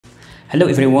Hello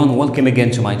everyone, welcome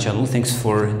again to my channel. Thanks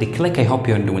for the click. I hope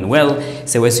you're doing well.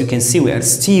 So as you can see, we are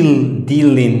still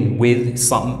dealing with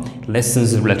some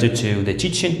lessons related to the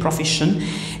teaching profession,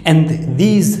 and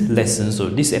these lessons or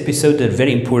this episode are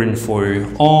very important for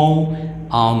all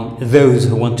those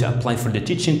who want to apply for the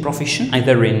teaching profession,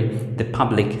 either in the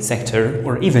public sector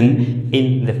or even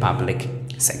in the public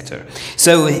sector.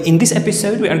 So in this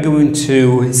episode we are going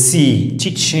to see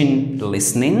teaching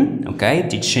listening. Okay,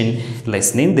 teaching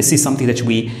listening, this is something that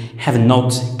we have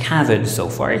not covered so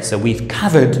far. So we've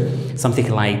covered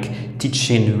something like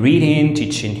teaching reading,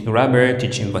 teaching grammar,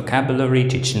 teaching vocabulary,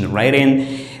 teaching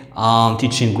writing,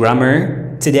 teaching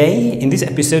grammar. Today in this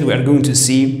episode we are going to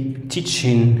see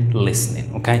teaching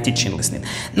listening. Okay, teaching listening.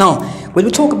 Now when we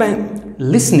talk about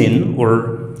listening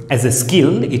or as a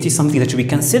skill, it is something that we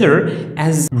consider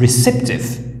as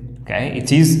receptive. Okay, it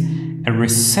is a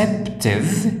receptive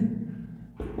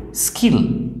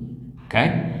skill.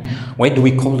 Okay, why do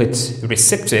we call it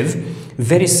receptive?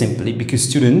 Very simply, because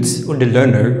students or the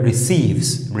learner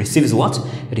receives what?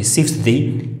 Receives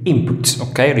the input.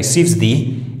 Okay, receives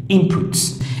the input.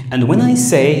 And when I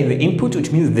say the input,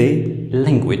 which means the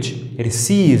language, it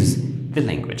receives the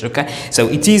language. Okay, so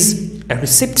it is a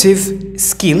receptive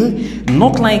skill,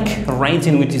 not like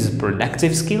writing, which is a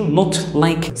productive skill, not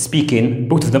like speaking.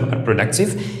 Both of them are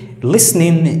productive.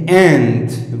 Listening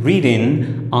and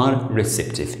reading are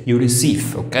receptive. You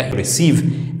receive, okay? You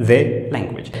receive the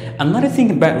language. Another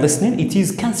thing about listening, it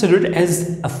is considered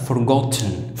as a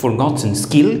forgotten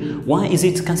skill. Why is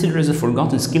it considered as a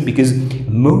forgotten skill? Because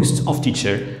most of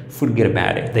teachers forget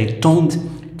about it. They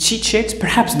don't teach it.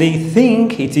 Perhaps they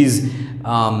think it is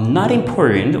not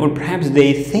important, or perhaps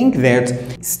they think that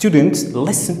students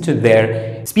listen to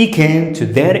their speaking, to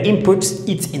their inputs,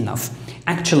 it's enough.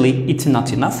 Actually, it's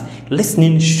not enough.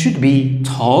 Listening should be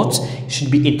taught, should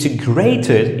be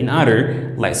integrated in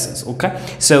other lessons. Okay,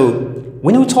 so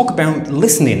when we talk about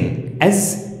listening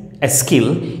as a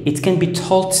skill, it can be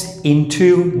taught in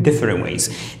two different ways.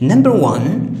 Number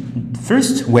one,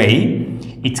 first way,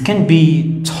 it can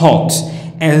be taught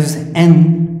as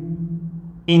an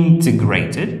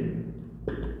integrated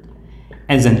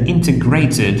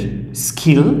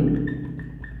skill.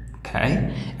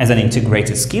 Okay, as an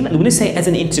integrated skill. And when you say as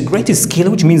an integrated skill,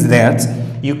 which means that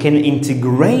you can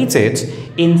integrate it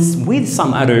in with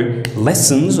some other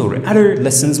lessons or other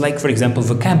lessons, like for example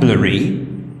vocabulary.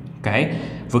 Okay,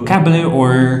 vocabulary,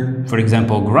 or for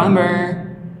example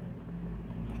grammar.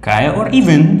 Okay, or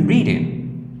even reading.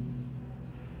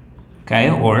 Okay,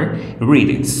 or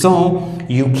reading. So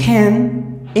you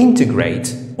can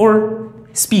integrate, or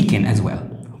speaking as well.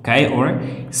 Okay, or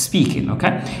speaking.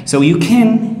 Okay, so you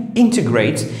can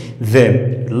integrate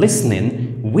the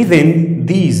listening within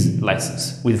these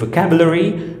lessons, with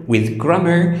vocabulary, with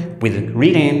grammar, with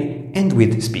reading, and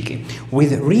with speaking.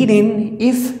 With reading,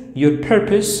 if your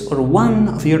purpose or one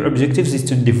of your objectives is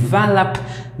to develop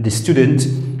the student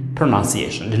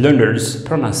pronunciation, the learner's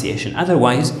pronunciation.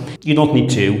 Otherwise, you don't need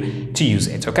to use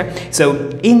it. Okay, so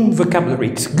in vocabulary,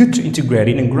 it's good to integrate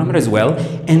it in grammar as well,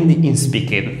 and in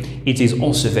speaking, it is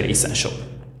also very essential.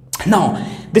 Now,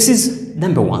 this is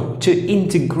number one, to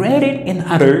integrate it in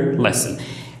other lesson.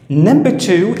 Number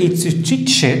two is to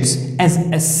teach it as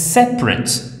a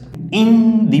separate,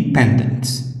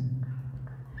 independent,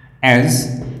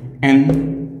 as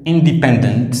an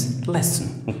independent lesson.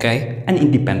 Okay, an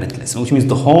independent lesson, which means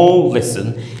the whole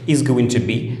lesson is going to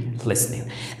be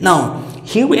listening. Now,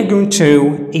 here we are going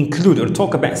to include or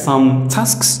talk about some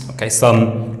tasks. Okay,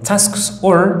 some tasks,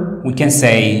 or we can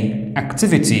say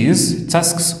activities,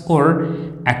 tasks or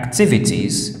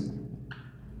activities,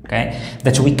 okay,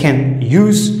 that we can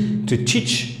use to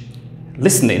teach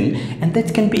listening, and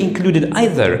that can be included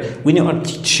either when you are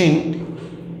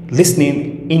teaching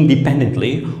listening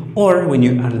independently, or when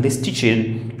you are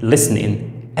teaching listening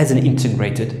as an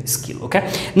integrated skill. Okay,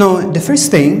 now the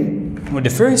first thing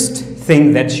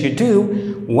that you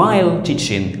do while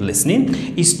teaching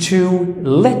listening is to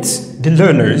let the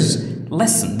learners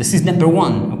listen. This is number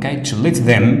one. Okay, to let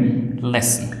them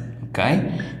listen.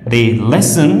 Okay, they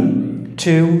listen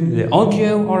to the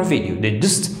audio or video. They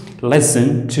just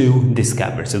listen to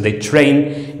discover. So they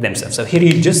train themselves. So here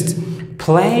you just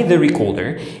play the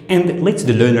recorder and let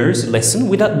the learners listen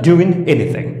without doing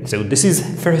anything. So this is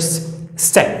first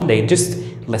step. They just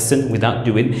listen without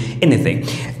doing anything.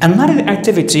 Another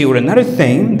activity or another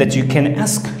thing that you can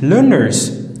ask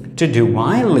learners to do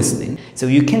while listening, so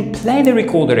you can play the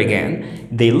recorder again,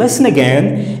 they listen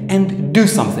again and do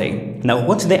something. Now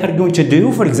what they are going to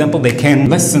do, for example, they can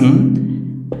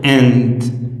listen and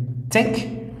take.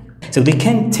 So they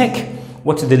can take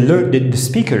what the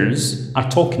speakers are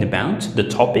talking about, the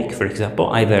topic, for example,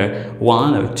 either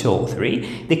 1 or 2 or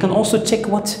 3. They can also check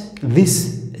what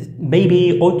this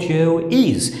maybe audio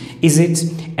is. Is it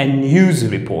a news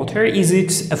reporter? Is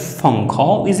it a phone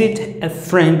call? Is it a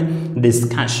friend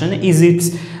discussion? Is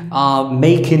it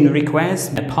making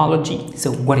requests, apology?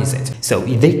 So what is it? So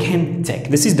they can take.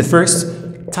 This is the first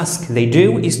task they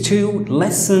do, is to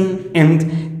listen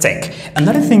and take.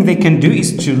 Another thing they can do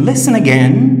is to listen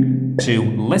again,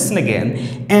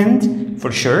 and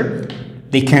for sure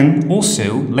they can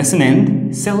also listen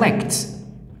and select.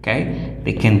 Okay,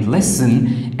 they can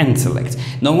listen and select.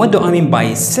 Now, what do I mean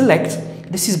by select?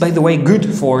 This is, by the way, good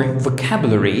for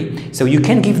vocabulary. So you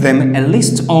can give them a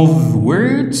list of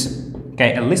words,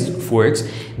 okay, a list of words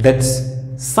that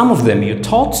some of them you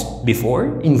taught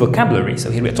before in vocabulary. So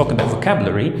here we're talking about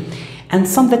vocabulary, and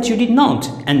some that you did not.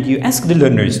 And you ask the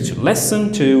learners to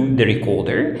listen to the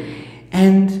recorder,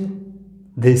 and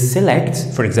they select,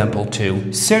 for example,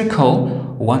 to circle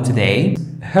what they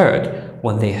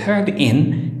heard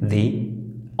in the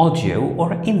audio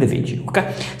or in the video.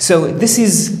 Okay, so this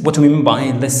is what we mean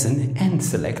by listen and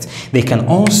select. They can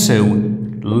also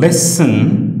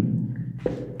listen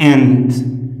and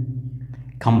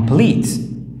complete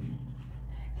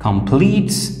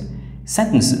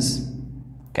sentences.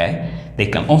 Okay, they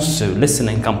can also listen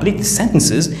and complete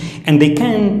sentences, and they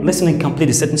can listen and complete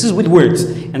the sentences with words,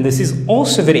 and this is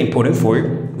also very important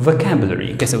for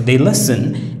vocabulary. Okay, so they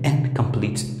listen and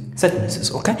complete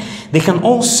sentences. Okay, they can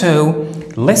also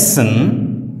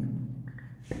listen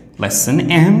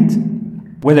and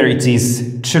whether it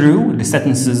is true, the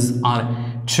sentences are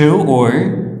true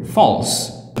or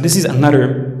false. This is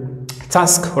another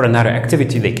task or another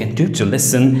activity they can do, to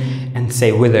listen and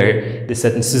say whether the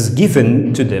sentences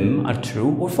given to them are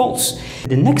true or false.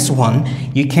 The next one,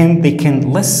 they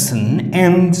can listen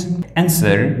and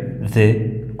answer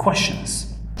the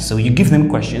questions. So you give them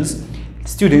questions,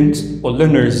 students or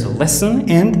learners listen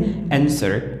and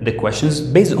answer the questions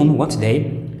based on what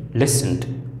they listened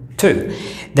to.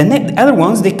 The other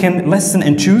ones, they can listen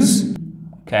and choose.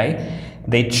 Okay,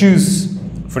 they choose,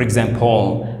 for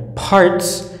example,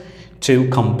 parts to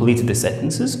complete the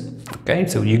sentences. Okay,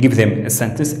 so you give them a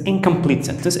sentence, incomplete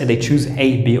sentence, and they choose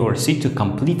A, B, or C to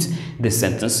complete the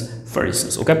sentence, for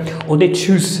instance. Okay, or they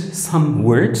choose some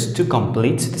words to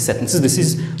complete the sentences. This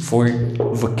is for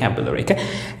vocabulary. Okay,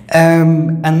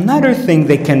 another thing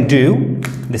they can do,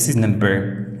 this is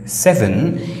number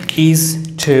 7, is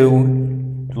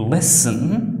to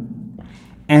listen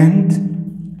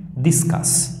and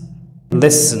discuss.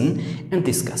 Listen and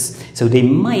discuss. So they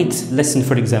might listen,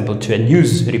 for example, to a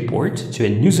news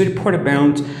report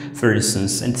about, for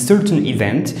instance, a certain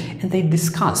event, and they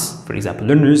discuss. For example,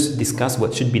 learners discuss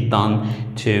what should be done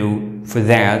for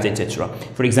that, etc.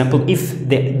 For example, if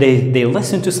they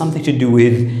listen to something to do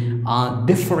with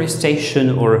deforestation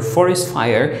or a forest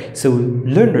fire, so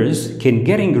learners can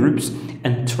get in groups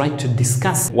and try to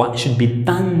discuss what should be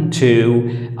done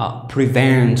to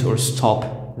prevent or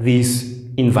stop these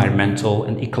environmental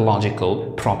and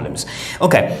ecological problems.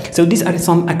 Okay, so these are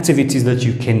some activities that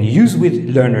you can use with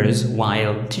learners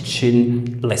while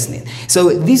teaching listening.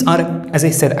 So these are, as I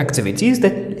said, activities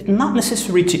that not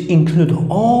necessary to include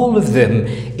all of them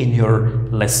in your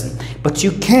lesson, but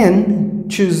you can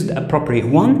choose the appropriate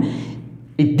one.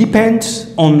 It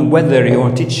depends on whether you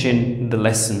are teaching the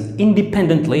lesson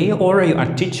independently or you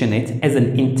are teaching it as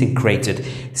an integrated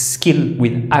skill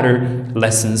with other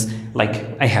lessons, like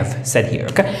I have said here.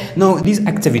 Okay, now these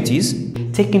activities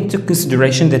take into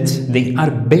consideration that they are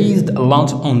based a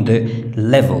lot on the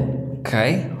level,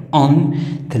 okay,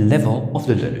 on the level of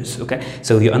the learners. Okay,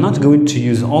 so you are not going to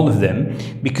use all of them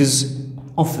because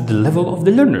of the level of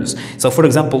the learners. So for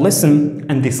example, listen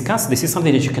and discuss, this is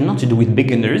something that you cannot do with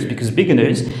beginners because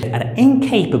beginners are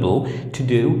incapable to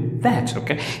do that.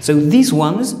 Okay, so these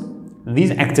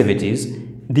activities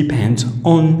depend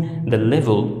on the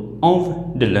level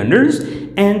of the learners,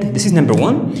 and this is number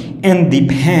 1, and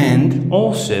depend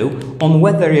also on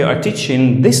whether you are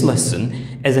teaching this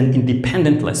lesson as an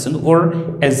independent lesson or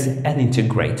as an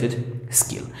integrated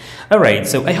skill. Alright,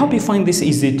 so I hope you find this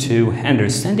easy to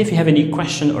understand. If you have any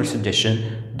question or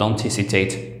suggestion, don't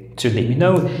hesitate to let me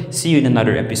know. See you in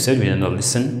another episode with another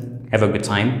lesson. Have a good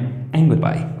time and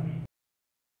goodbye.